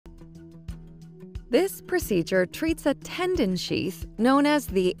This procedure treats a tendon sheath known as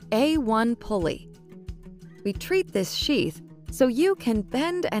the A1 pulley. We treat this sheath so you can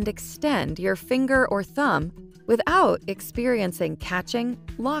bend and extend your finger or thumb without experiencing catching,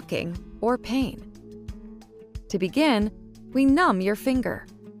 locking, or pain. To begin, we numb your finger.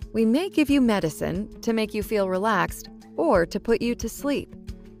 We may give you medicine to make you feel relaxed or to put you to sleep.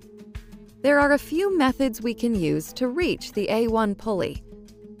 There are a few methods we can use to reach the A1 pulley.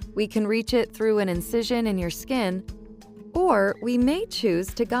 We can reach it through an incision in your skin, or we may choose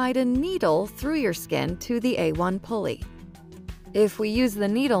to guide a needle through your skin to the A1 pulley. If we use the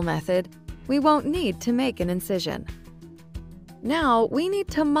needle method, we won't need to make an incision. Now we need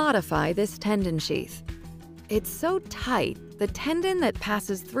to modify this tendon sheath. It's so tight, the tendon that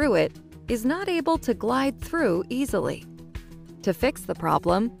passes through it is not able to glide through easily. To fix the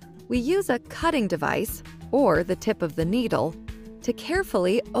problem, we use a cutting device, or the tip of the needle, to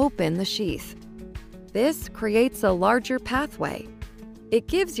carefully open the sheath. This creates a larger pathway. It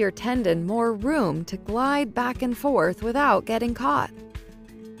gives your tendon more room to glide back and forth without getting caught.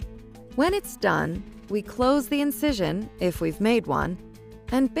 When it's done, we close the incision, if we've made one,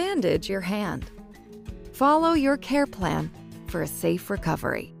 and bandage your hand. Follow your care plan for a safe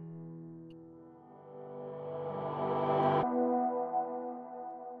recovery.